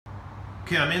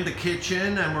Okay, I'm in the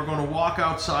kitchen and we're going to walk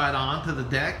outside onto the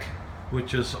deck,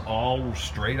 which is all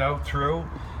straight out through.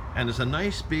 And there's a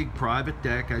nice big private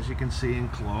deck, as you can see,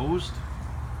 enclosed.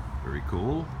 Very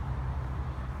cool.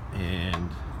 And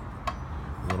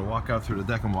we're going to walk out through the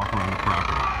deck and walk around the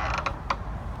property.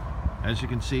 As you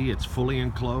can see, it's fully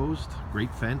enclosed.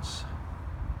 Great fence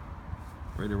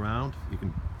right around.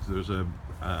 There's a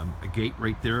gate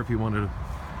right there if you wanted to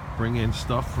bring in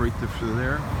stuff right through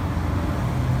there.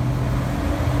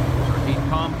 There's our heat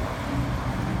pump.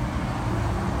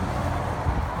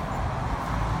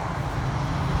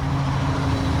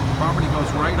 Property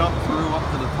goes right up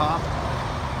to the top.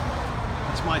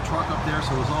 That's my truck up there,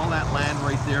 so there's all that land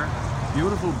right there.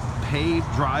 Beautiful paved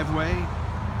driveway.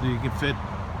 So you can fit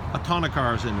a ton of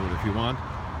cars into it if you want.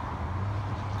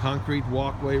 Concrete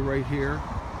walkway right here.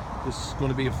 This is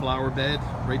going to be a flower bed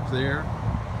right there.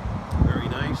 Very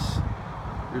nice.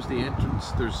 There's the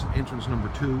entrance. There's entrance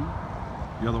number 2.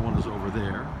 The other one is over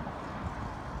there.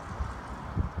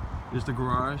 Here's the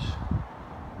garage.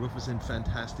 Roof is in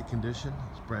fantastic condition.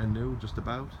 It's brand new, just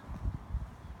about.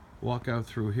 Walk out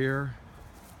through here.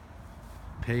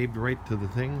 Paved right to the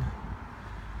thing.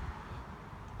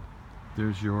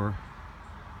 There's your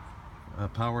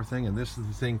power thing, and this is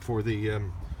the thing for the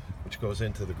which goes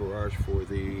into the garage for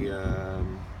the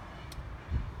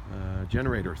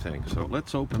generator thing. So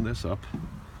let's open this up.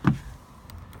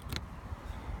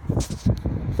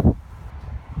 So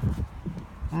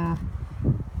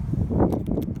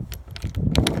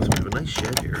we have a nice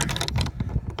shed here.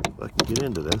 If I can get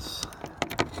into this.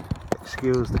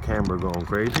 Excuse the camera going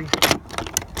crazy.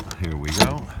 Here we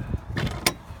go.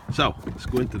 So let's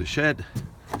go into the shed.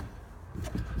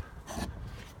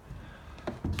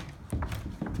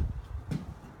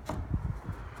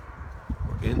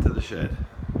 We're into the shed.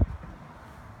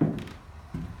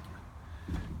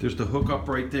 There's the hookup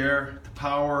right there, the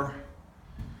power.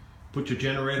 Put your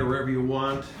generator wherever you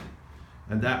want,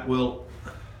 and that will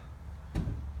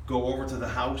go over to the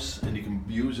house, and you can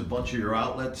use a bunch of your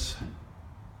outlets.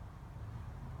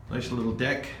 Nice little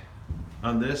deck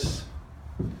on this.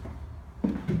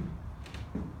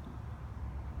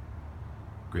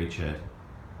 Great shed.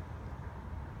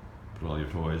 Put all your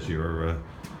toys, your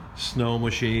snow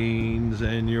machines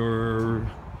and your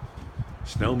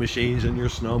snow machines.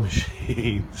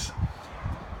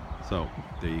 So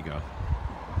there you go.